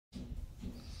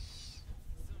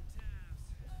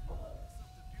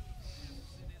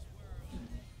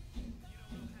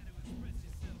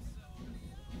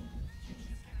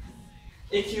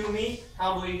Excuse me,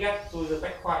 how do we get to the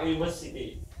Backward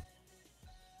University?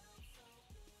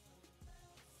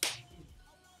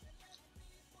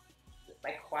 The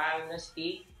Backward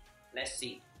University, let's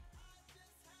see.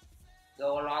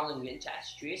 Go along the Nguyễn Trãi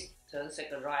Street, turn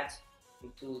second right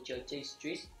into Churchill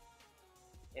Street,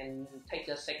 and take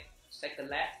a second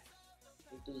left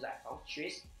into Giải Phóng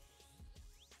Street.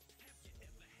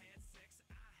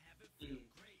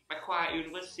 Backward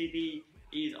University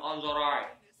is on the right.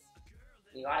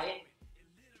 You got it?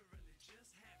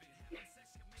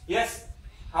 Yes.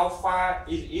 How far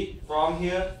is it from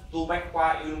here to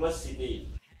Backward University?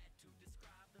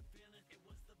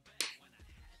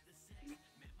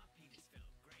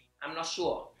 I'm not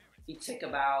sure. It takes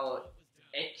about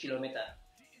 8 kilometers.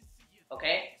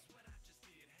 Okay?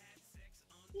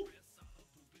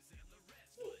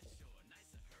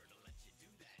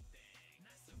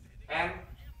 And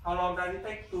how long does it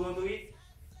take to go to it?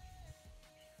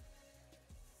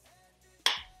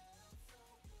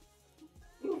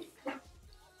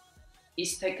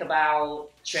 It takes about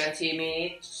 20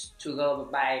 minutes to go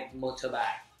by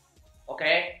motorbike.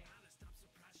 Okay?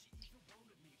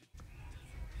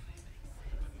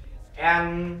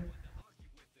 And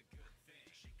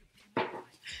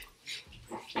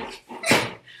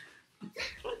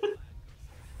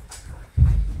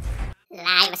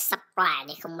like và subscribe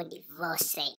để không bỏ lỡ vô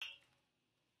sệ.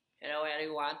 Hello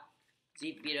everyone.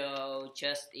 This video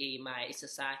just is my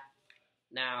exercise.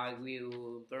 Now I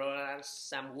will pronounce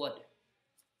some word.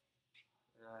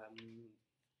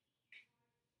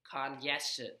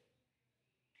 Congestion,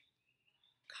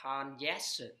 and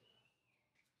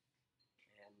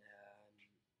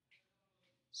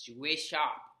switch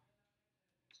shop,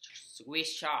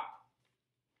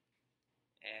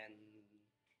 and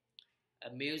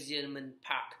amusement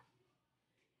park,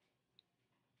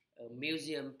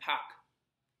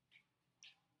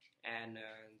 and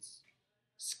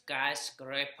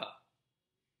skyscraper,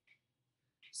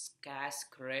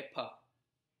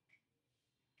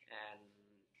 and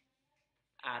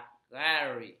art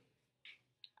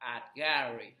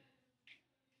gallery.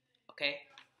 Okay,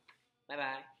 bye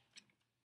bye.